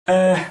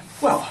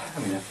Well, I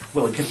mean, if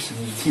Willie Gibson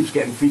keeps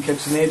getting free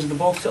kicks on the edge of the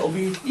box, it'll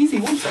be easy,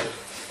 won't it?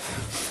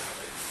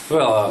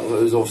 Well,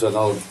 it was also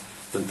another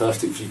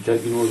fantastic free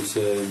kick, you know. It's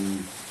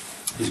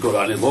he's got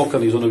that in his locker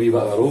and he's on a wee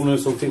bit of a roll now,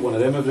 so I'll take one of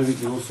them every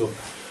week, you know. So,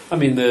 I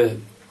mean, the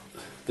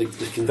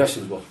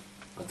conditions were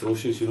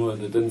atrocious, you know,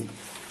 and they didn't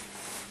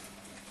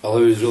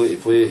allow us really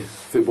to play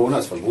football, and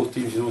that's for both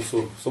teams, you know.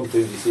 So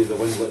sometimes you see the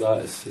wins like that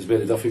is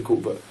very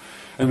difficult,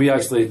 and we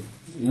actually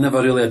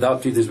never really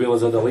adapted as well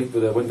as I'd have liked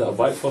with the wind at our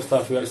back first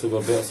half. We actually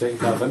were better second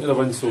half into the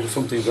win, so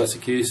sometimes that's the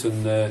case,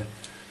 and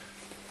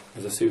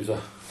as I say, it was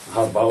a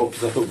hard battle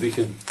because I thought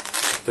Brechin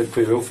did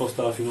quite well first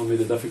half, you know, made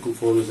it difficult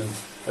for us, and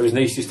it was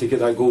nice just to get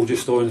that goal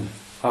just on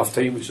half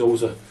time, which is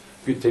always a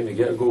good time to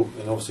get a goal,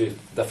 and obviously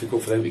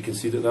difficult for them to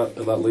concede at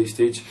that late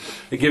stage.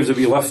 It gives a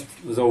wee lift,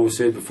 as I always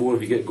said before,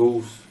 if you get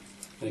goals,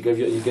 and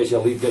it gives you a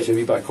lead, gets you a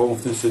wee bit of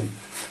confidence, and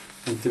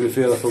to be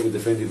fair, I thought we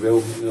defended well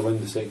in the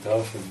win the second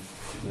half, and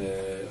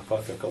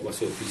apart from a couple of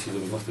set pieces,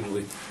 there was nothing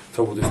really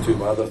troubled us too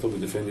bad. I thought we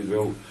defended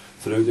well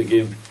throughout the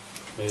game.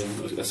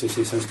 As I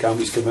say, since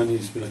Campbell's come in,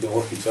 he's been a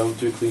lucky charm,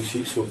 2 clean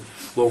sheets, so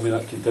long may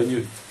that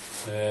continue.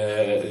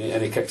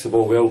 And he kicks the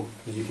ball well,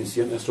 as you can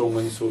see, into a strong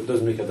win, so it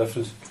does make a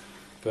difference.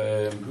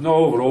 But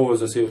no, overall,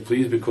 as I say, I was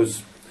pleased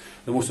because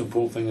the most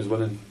important thing is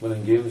winning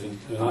games, and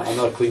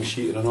another clean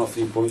sheet and another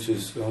 3 points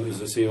is,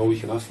 as I say, all you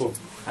can ask for.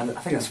 And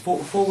I think that's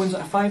four wins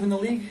out of 5 in the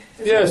league.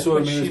 Yeah, so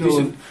I mean, it's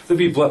decent. There'll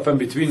be a blip in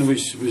between,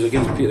 which was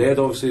against Peterhead,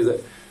 obviously,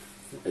 that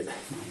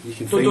you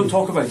can don't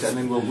talk about it, and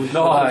then we'll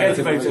get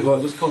about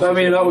it. I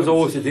mean, that was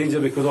always the danger,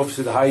 because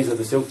obviously the highs of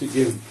the Celtic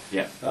game.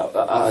 Yeah,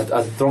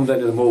 I drummed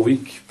into them all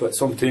week, but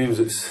sometimes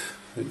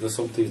there's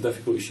sometimes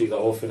difficult to shake that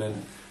off, and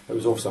then it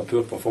was obviously a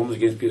poor performance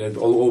against Peterhead,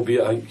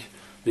 albeit I think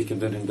they came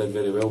down and did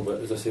very well. But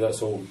as I say,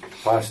 that's all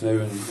past now,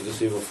 and as I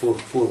say, we're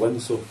four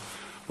wins, so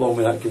long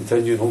may that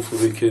continue, and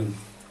hopefully we can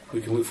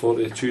look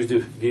forward to the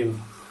Tuesday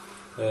game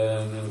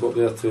and go up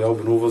there to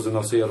Albion Rovers, and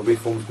I'll say our away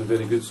form's been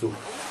very good, so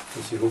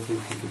we'll see, hopefully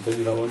we can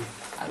continue that one.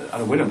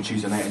 And a win on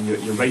Tuesday night, and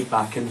you're right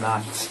back in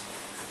that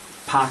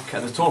pack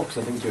at the top, because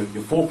I think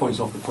you're 4 points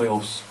off the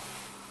playoffs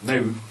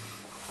now,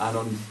 and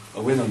on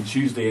a win on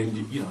Tuesday, and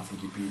I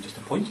think you'd be just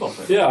a point off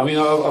it. Yeah, I mean,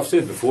 I've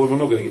said before, we're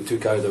not going to get too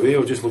carried away.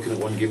 We're just looking at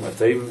one game at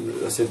a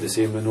time. I said the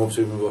same, and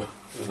obviously we were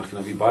in a kind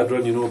of wee bad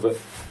run, you know, but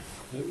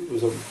it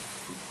was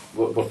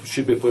we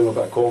should be playing with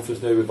a bit of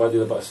confidence now. We've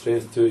added a bit of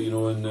strength to it, you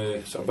know, and a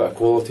bit of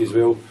quality as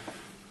well.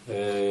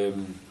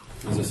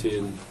 As I say,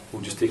 and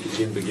we'll just take it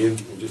game by game.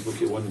 We'll just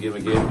look at one game a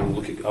game.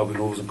 We'll look at Albion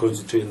Rovers and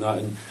concentrate on that,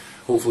 and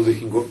hopefully we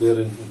can go up there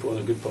and put on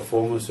a good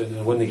performance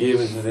and win the game,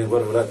 and then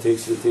whatever that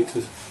takes us, it takes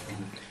us.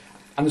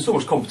 And there's so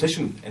much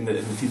competition in the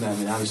team. I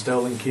mean, Aaron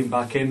Sterling came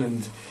back in,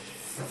 and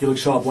he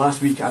looked sharp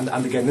last week and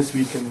again this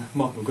week, and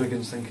Mark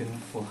McGuigan's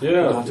thinking, well,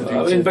 yeah,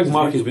 I mean, Big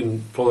Mark has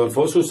been probably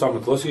unfortunate, Sam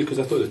McCluskey, because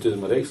I thought the two of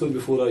them were excellent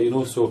before that, you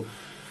know, so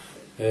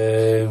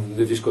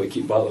they've just got to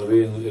keep battling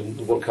away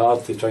and work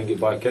hard to try and get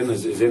back in,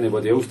 as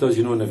anybody else does,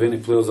 you know, and if any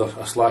players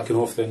are slacking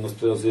off, then there's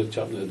players there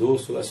chapping at the door,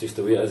 so that's just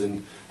the way it is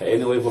at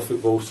any level of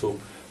football, so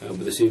it'll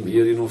be the same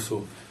here, you know,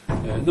 so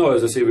no,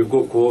 as I say, we've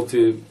got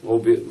quality,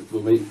 albeit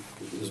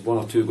there's one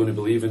or two going to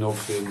be leaving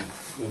off, and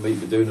we might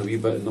be down a wee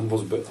bit in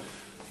numbers, but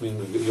I mean,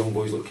 we've got young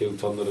boys like Kyle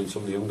Turner and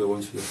some of the younger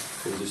ones who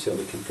just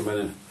certainly can come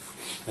in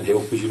and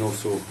help us, you know,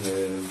 so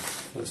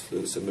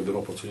that's maybe an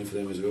opportunity for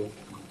them as well.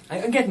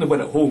 And getting the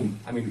win at home,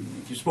 I mean,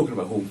 you've spoken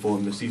about home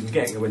form this season,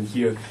 getting a win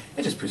here,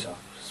 it just puts a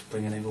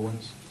spring in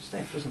everyone's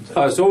step, doesn't it?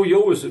 So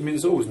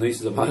it's always nice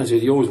as a manager,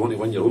 you always want to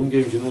win your own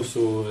games, you know,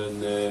 so,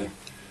 and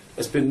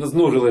there's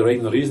no really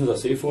rhyme or reason, as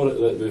I say, for it,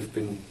 that we've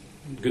been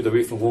good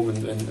away from home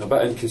and a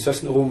bit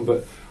inconsistent at home,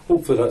 but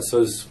hopefully that's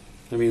us.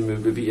 I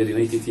mean, we beat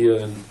United here,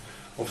 and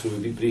obviously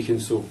we beat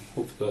Brechin, so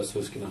hopefully that's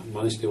us going to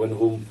manage to win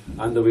home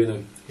and away now.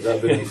 Is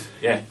that very nice?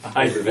 Yeah,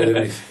 that'd be very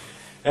nice.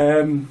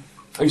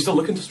 Are you still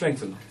looking to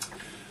strengthen?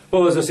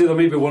 Well, as I say, there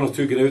may be one or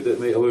two get out that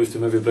might allow us to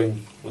maybe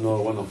bring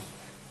another one or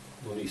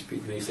don't need to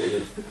speak nice out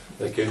of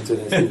the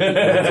accountant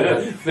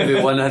and maybe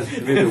one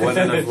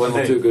and one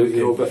or two go out, you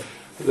know, but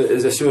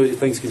as I say,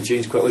 things can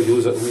change quickly. You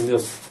lose it. I mean,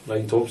 there's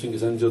Ryan Thompson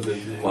gets injured,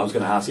 and well, I was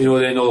going to ask, you know,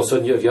 then all of a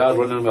sudden if you are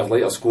running with a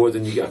lighter squad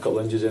and you get a couple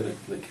of injuries in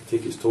it, that can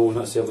take its toll, and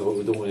that's certainly what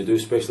we don't want to do,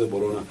 especially if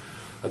we're on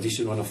a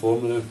decent run of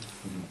form now.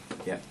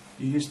 Yeah,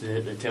 you used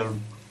the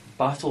term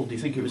battle. Do you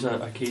think it was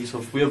a case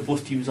of where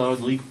both teams are in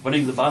the league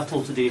winning the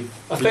battle today?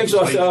 I think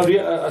so.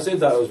 I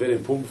said that it was very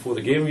important before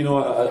the game. You know,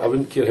 I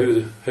wouldn't care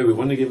how we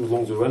win the game as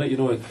long as we win it. You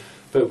know,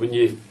 but when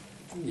you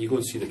go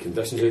and see the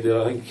conditions out there,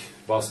 I think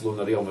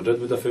Barcelona, Real Madrid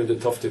would have found it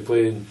tough to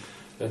play in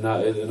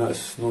that, and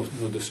that's no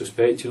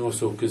disrespect, you know.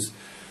 So because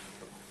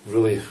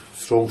really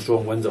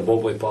strong winds at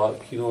Bobley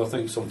Park, you know, I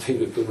think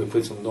sometimes we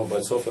played some not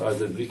bad stuff as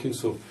did Brechin,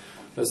 so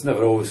it's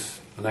never always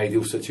an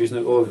ideal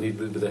situation. All we need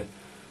would be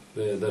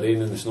the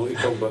rain and the snow to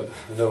come, but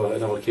it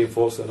never came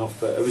fortunate enough.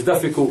 But it was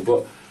difficult,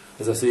 but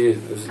as I say,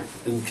 it was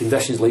in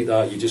conditions like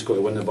that you just got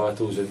to win the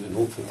battles and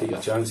hopefully take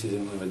your chances,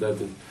 and we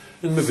did.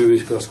 And maybe we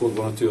could have scored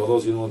one or two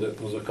others, you know. That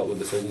there was a couple of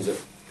decisions that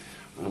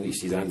I need to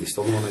see Andy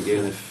Stirling on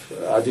again.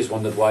 I just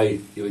wondered why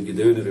he would go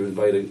down if he would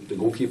buy the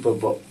goalkeeper,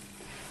 but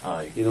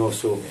Aye. You know,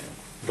 so. Yeah.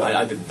 But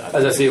I didn't.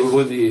 As I say, we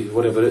won't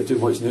worry about it too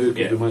much now because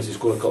Yeah. we managed to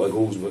score a couple of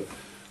goals. But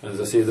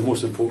as I say, the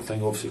most important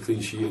thing, obviously,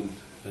 clean sheet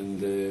and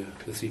the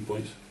 3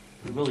 points.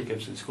 When Willie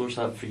Gibson scores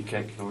that free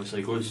kick and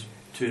obviously goes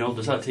 2-0,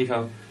 does that take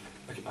a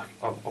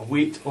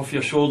weight off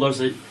your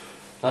shoulders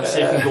that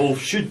second goal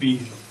should be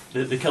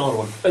the killer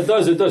one? It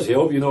does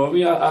help, you know. I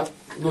mean, I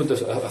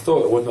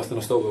thought it wasn't nothing.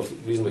 I still was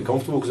reasonably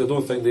comfortable because I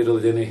don't think they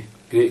really had any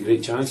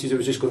great chances. It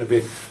was just going to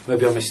be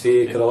maybe a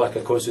mistake or a lack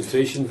of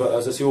concentration. But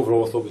as I say,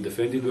 overall, I thought we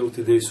defended well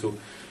today. So,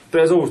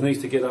 but it's always nice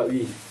to get that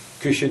wee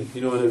cushion,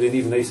 you know, and then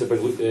even nicer big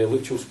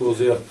Lucho scores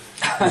there.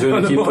 He's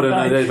on the keeper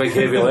and the big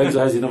heavy legs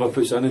as he never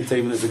puts it in time,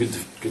 and it's a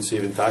good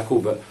saving tackle.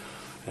 But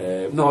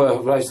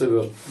no,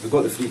 actually we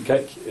got the free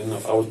kick, and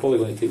I was probably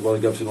going to take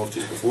Willie Gibson off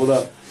just before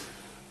that.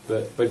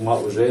 But Big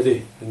Mark was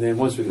ready, and then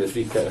once we got the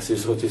free kick, I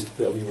says, "Oh, just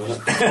put a wee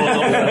minute."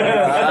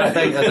 I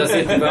think, as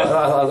I said,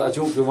 I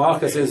joked with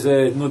Mark. I says,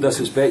 "No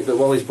disrespect, but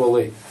Willie's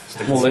probably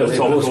more likely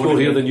to score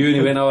here than you." And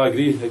he went, "Oh, I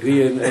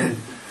agree," and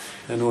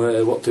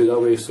it worked out that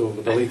way. So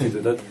we're delighted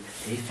we did.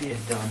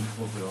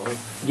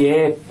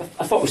 Yeah,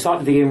 I thought we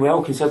started the game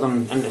well,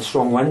 considering into a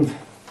strong wind.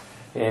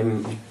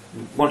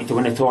 Wanted to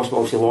win the toss, but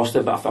obviously lost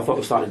it. But I thought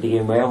we started the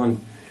game well, and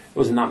there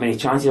wasn't that many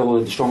chances.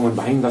 Although the strong wind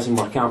behind us, and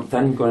we're camped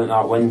in going into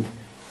that wind.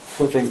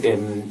 I don't think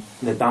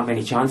they had that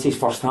many chances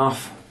first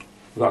half.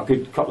 We got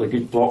a couple of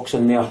good blocks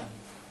in there,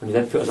 and they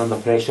did put us under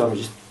pressure. It was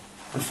just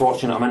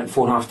unfortunate. A minute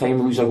before half time,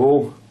 we lose a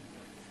goal.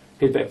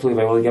 Good bit of play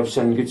by Willie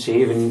Gibson, good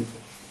save, and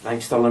I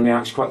think Stirling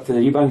reacts quick to the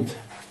rebound.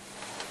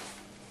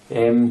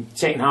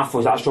 Second half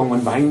was that strong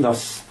one behind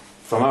us.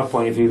 From our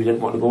point of view, we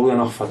didn't want the goalie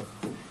enough. I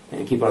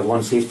think the keeper had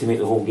one save to make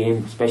the whole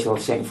game, especially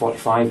the second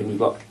 45, and you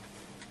got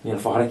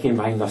for Hurricane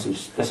behind us. It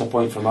was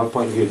disappointing from our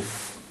point of view.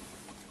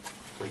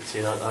 Like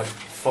say that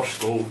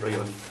first goal right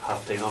on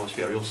half time, that must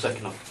be a real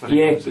sickener.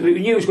 Yeah, we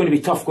knew it was going to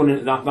be tough going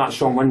into that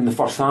strong win in the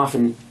first half,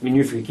 and we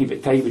knew if we could keep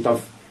it tight we'd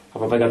have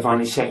a big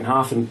advantage second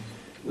half, and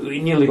we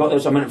nearly got there. It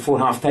was a minute before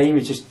half time.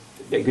 It's just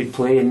a bit of good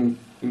play, and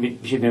we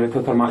should have a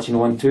quicker match in the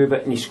 1-2,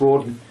 but and he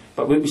scored.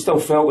 But we still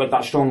felt with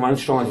that strong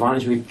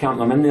advantage. We camped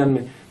them in there,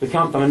 and we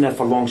camped them in there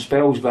for long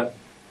spells, but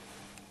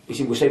we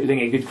said we didn't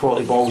get good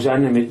quality balls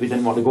in, and we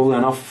didn't want the goalie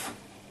enough.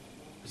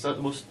 Is that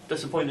the most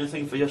disappointing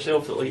thing for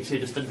yourself, that, like you say,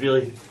 just didn't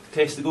really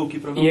test the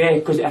goalkeeper enough? Yeah,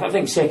 because I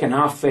think second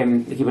half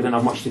the keeper didn't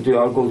have much to do.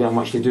 Our goal didn't have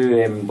much to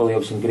do. Billy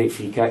Gibson, great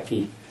free kick.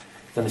 He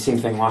done the same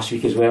thing last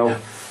week as well. Yeah.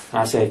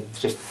 I said,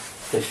 it's just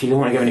if you don't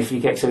want to give any free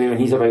kicks away when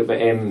he's about, but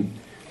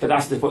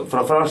that's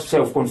for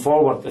ourselves going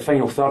forward. The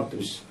final third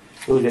was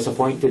really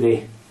disappointing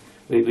today.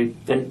 We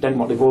didn't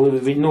want the goal.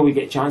 We know we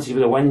get chances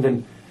with the wind,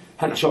 and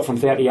hitting a shot from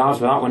 30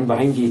 yards with that wind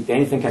behind you,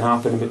 anything can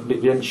happen. But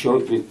we didn't show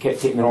it. We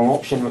kept taking the wrong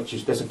option, which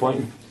was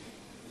disappointing.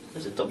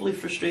 Is it doubly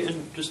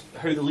frustrating just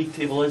how the league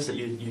table is, that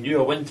you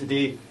knew a win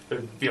today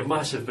would be a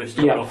massive boost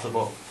coming off the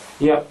ball?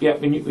 Yeah,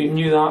 we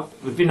knew that.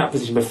 We've been in that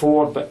position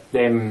before, but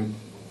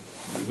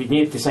we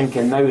need to sink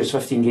in now. There's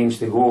 15 games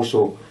to go,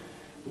 so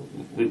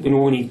we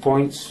know we need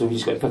points, so we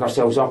just got to pick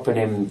ourselves up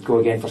and go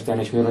again for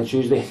Stranraer on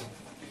Tuesday.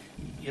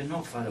 You're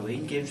not far away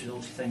in games with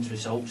those things,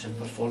 results and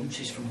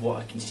performances from what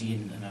I can see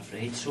and I've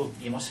read, so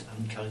you must have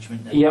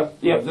encouragement there.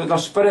 Yep,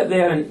 there's spirit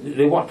there, and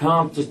they work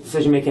hard, just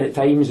decision making at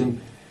times, and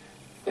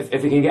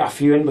if we can get a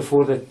few in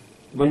before the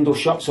window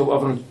shuts or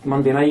whatever on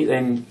Monday night,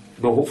 then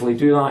we'll hopefully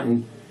do that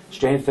and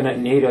strengthen it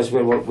in areas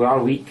where we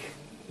are weak.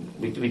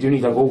 We do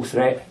need a goal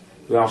threat.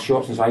 We are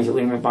short since Isaac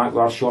Lane went back, we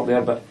are short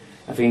there, but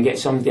if we can get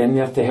somebody in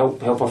there to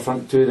help our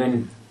front two,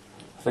 then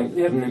I think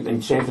there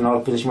and strengthen our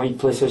position-wide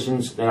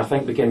positions, then I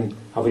think we can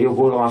have a real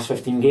go the last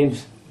 15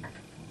 games.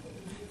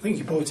 I think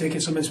you're probably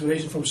taking some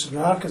inspiration from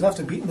Stranraer, because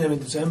after beating them in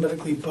December at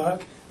Cleeve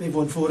Park, they've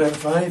won 4 out of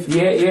 5.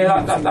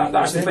 Yeah,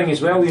 that's the thing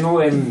as well. You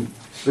know,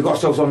 we got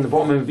ourselves on the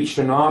bottom and we beat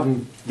Stranraer,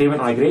 and they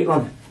went on a great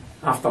run.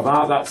 After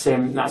that,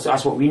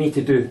 that's what we need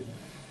to do.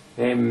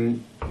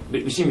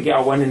 We seem to get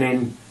a win, and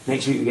then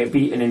next week we get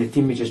beat, and then the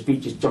team we just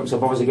beat just jumps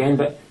above us again.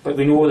 But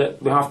we know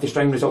that we have to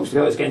string results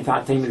together. It's getting to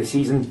that time of the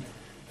season.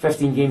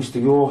 15 games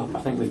to go. I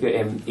think we've got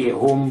 8 at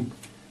home,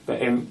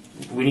 but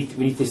we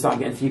need to start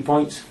getting 3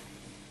 points.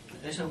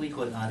 There's a week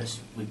like that, this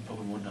week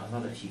probably more than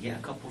another. If you get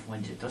a couple of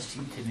wins, it does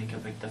seem to make a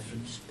big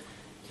difference.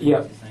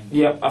 Yeah.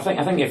 I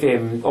think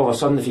if all of a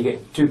sudden if you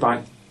get 2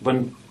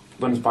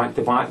 wins back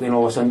to back, then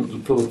all of a sudden you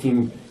pull the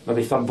team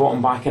maybe third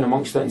bottom back in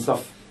amongst it and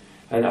stuff.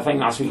 And I think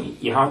that's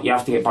what you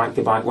have to get back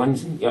to back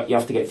wins. And you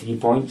have to get 3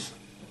 points.